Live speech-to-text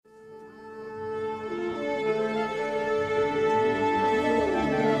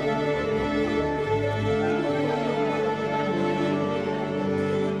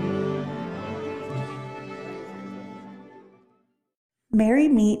Merry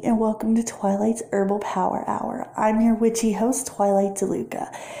meet and welcome to Twilight's Herbal Power Hour. I'm your witchy host, Twilight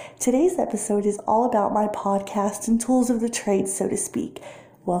DeLuca. Today's episode is all about my podcast and tools of the trade, so to speak.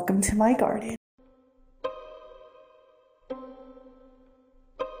 Welcome to my garden.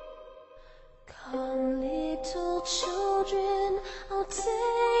 Come, little children, I'll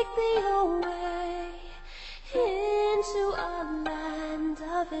take thee away into a land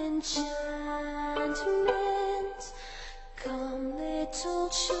of enchantment. Come, little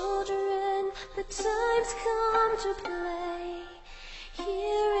children, the time's come to play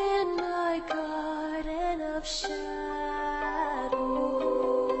here in my garden of shadows.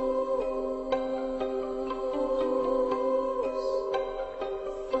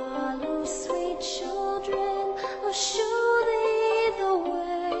 Follow, sweet children, I'll show thee the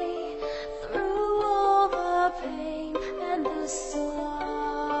way through all the pain and the sorrows.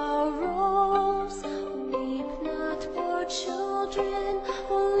 Weep not, poor children,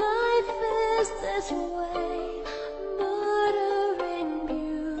 for life is this way, murdering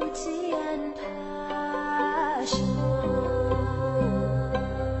beauty and passion.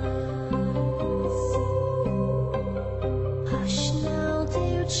 Hush now,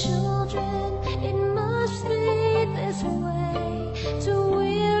 dear children, it must be this way, to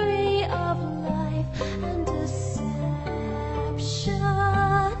weary of life and deceptions.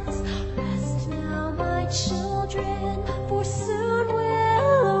 Rest now, my children, for soon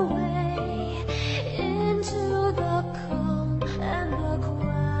we'll away into the calm and the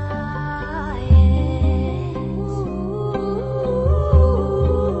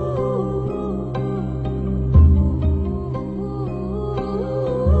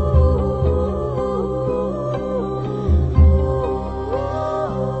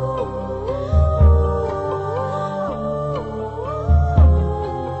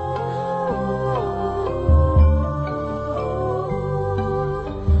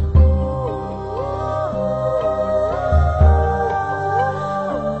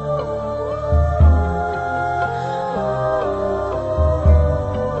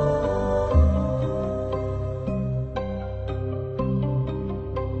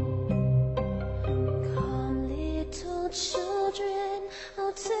Come, little children,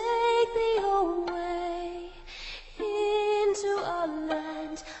 I'll take thee away into a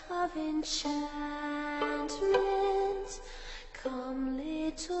land of enchantment. Come,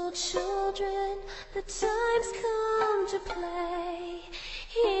 little children, the time's come to play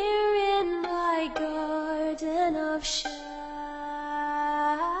here in my garden of shadows.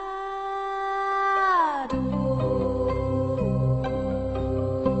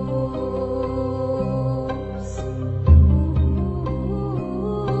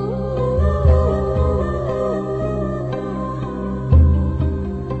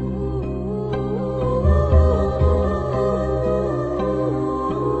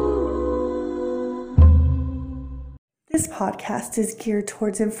 This podcast is geared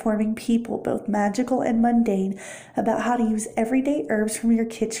towards informing people, both magical and mundane, about how to use everyday herbs from your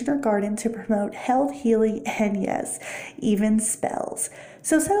kitchen or garden to promote health, healing, and yes, even spells.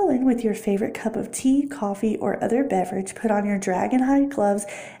 So settle in with your favorite cup of tea, coffee, or other beverage, put on your dragon hide gloves,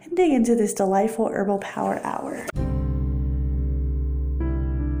 and dig into this delightful herbal power hour.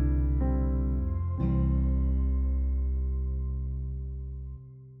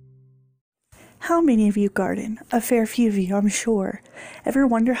 How many of you garden? A fair few of you, I'm sure. Ever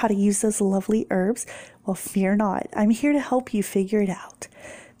wonder how to use those lovely herbs? Well, fear not. I'm here to help you figure it out.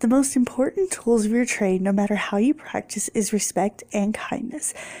 The most important tools of your trade, no matter how you practice, is respect and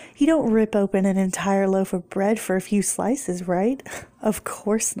kindness. You don't rip open an entire loaf of bread for a few slices, right? Of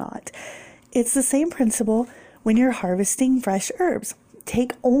course not. It's the same principle when you're harvesting fresh herbs.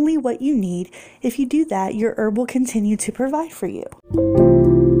 Take only what you need. If you do that, your herb will continue to provide for you.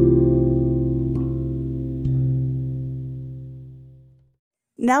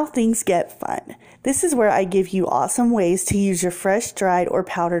 Now things get fun. This is where I give you awesome ways to use your fresh, dried, or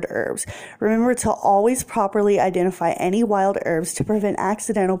powdered herbs. Remember to always properly identify any wild herbs to prevent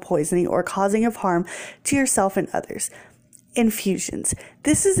accidental poisoning or causing of harm to yourself and others. Infusions.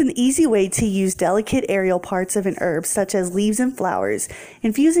 This is an easy way to use delicate aerial parts of an herb, such as leaves and flowers.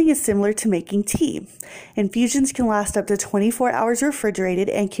 Infusing is similar to making tea. Infusions can last up to 24 hours refrigerated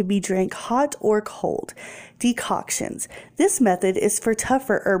and can be drank hot or cold. Decoctions. This method is for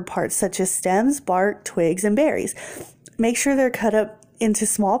tougher herb parts such as stems, bark, twigs, and berries. Make sure they're cut up into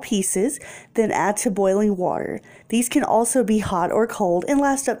small pieces, then add to boiling water. These can also be hot or cold and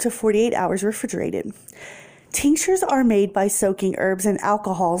last up to 48 hours refrigerated. Tinctures are made by soaking herbs in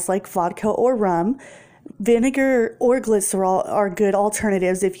alcohols like vodka or rum. Vinegar or glycerol are good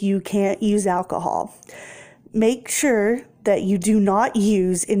alternatives if you can't use alcohol. Make sure that you do not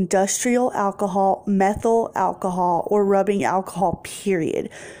use industrial alcohol, methyl alcohol, or rubbing alcohol, period.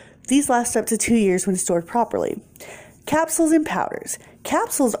 These last up to 2 years when stored properly. Capsules and powders.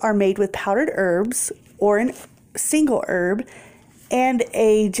 Capsules are made with powdered herbs or a single herb and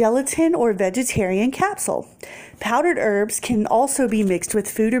a gelatin or vegetarian capsule. Powdered herbs can also be mixed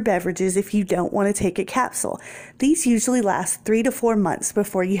with food or beverages if you don't want to take a capsule. These usually last 3 to 4 months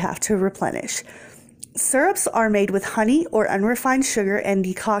before you have to replenish. Syrups are made with honey or unrefined sugar and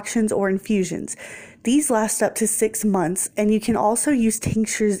decoctions or infusions. These last up to 6 months, and you can also use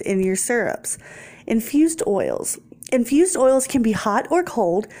tinctures in your syrups. Infused oils. Infused oils can be hot or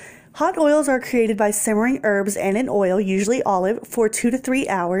cold. Hot oils are created by simmering herbs and an oil, usually olive, for 2 to 3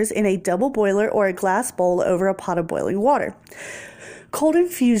 hours in a double boiler or a glass bowl over a pot of boiling water. Cold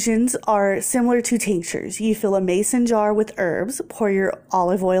infusions are similar to tinctures. You fill a mason jar with herbs, pour your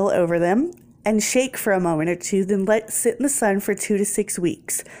olive oil over them, and shake for a moment or two, then let sit in the sun for 2 to 6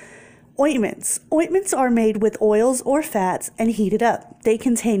 weeks. Ointments. Ointments are made with oils or fats and heated up. They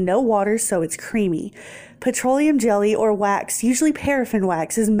contain no water, so it's creamy. Petroleum jelly or wax, usually paraffin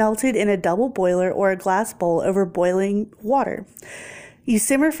wax, is melted in a double boiler or a glass bowl over boiling water. You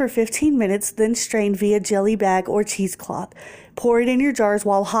simmer for 15 minutes, then strain via jelly bag or cheesecloth. Pour it in your jars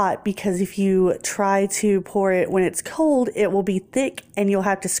while hot, because if you try to pour it when it's cold, it will be thick and you'll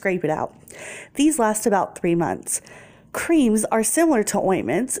have to scrape it out. These last about 3 months. Creams are similar to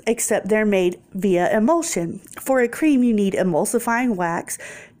ointments, except they're made via emulsion. For a cream, you need emulsifying wax,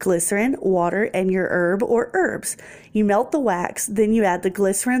 glycerin, water, and your herb or herbs. You melt the wax, then you add the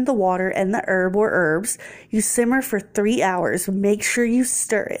glycerin, the water, and the herb or herbs. You simmer for 3 hours. Make sure you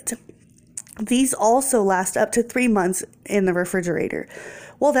stir it. These also last up to 3 months in the refrigerator.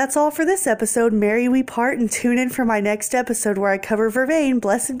 Well, that's all for this episode. Merry we part, and tune in for my next episode where I cover vervain.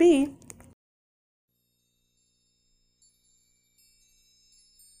 Blessed be.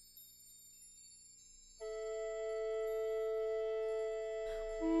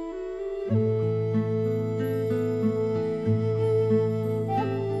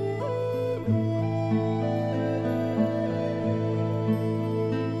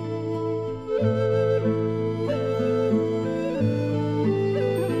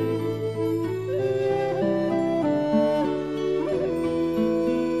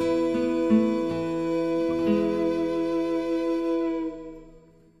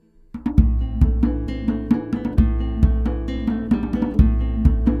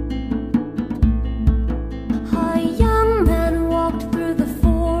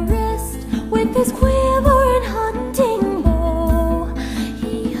 His quiver and hunting bow,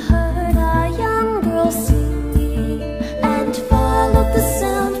 he heard a young girl singing and followed the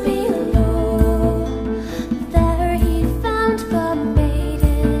sound below. There he found the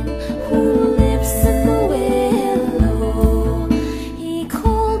maiden who lives in the willow. He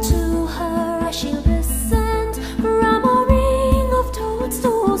called to her as she listened from a ring of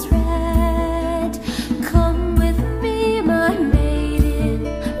toadstools red. Come with me, my maiden,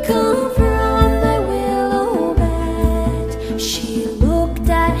 come from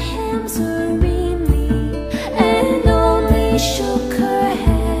shook her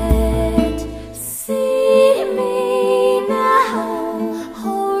head. See me now,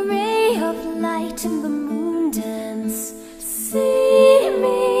 oh ray of light in the moon dance. See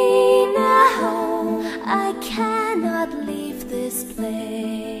me now, I cannot leave this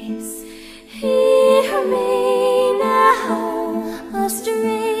place. Hear me now, a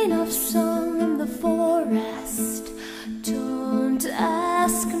strain of song in the forest. Don't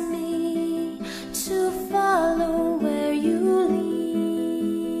ask me to follow where you lead.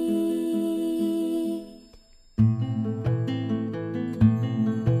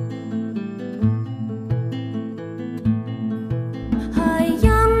 A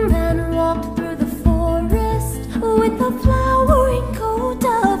young man walked through the forest with a flowering coat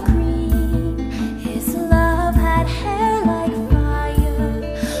of green. His love had hair like fire,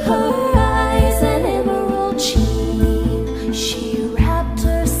 her eyes an emerald sheen. She wrapped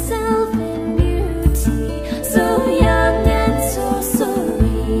herself in beauty, so young and so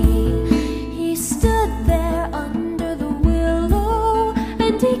serene. He stood there under the willow,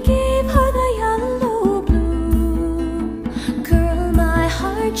 and he gave her the yellow bloom. Girl, my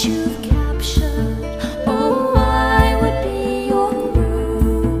heart you've captured, oh, I would be your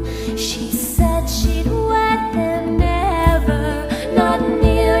groom. She said she'd wed them never, not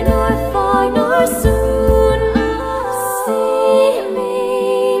near nor far nor soon. See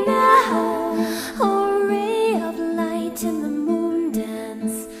me now, a ray of light in the moon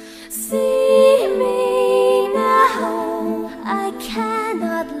dance. See me now, I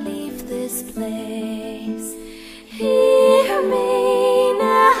cannot leave this place.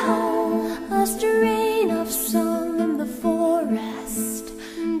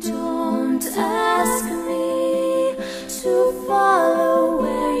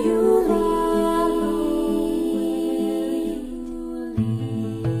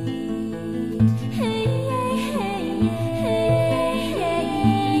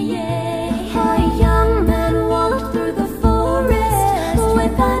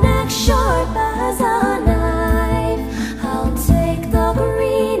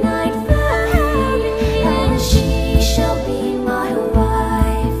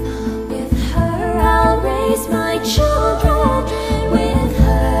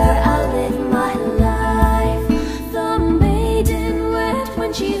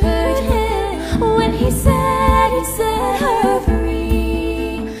 he said he'd set her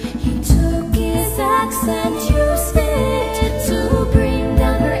free. He took his axe and used it to bring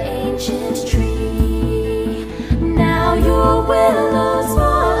down her ancient tree. Now your willow's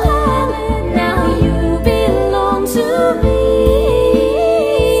fallen, now you belong to me.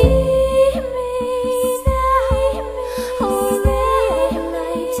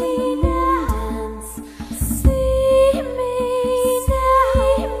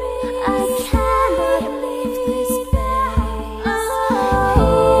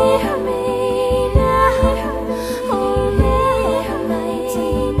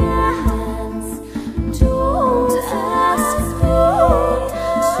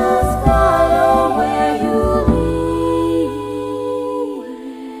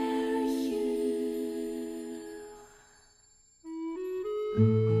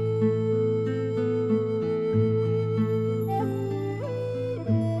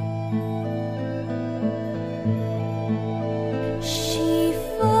 She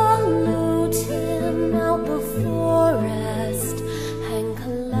followed him out the forest and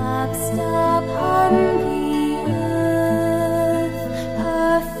collapsed upon the earth.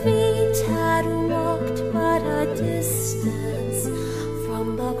 Her feet had walked but a distance from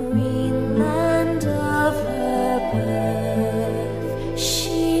the green land of her birth.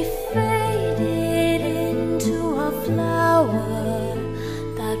 She faded into a flower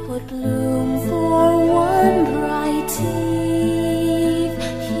that would bloom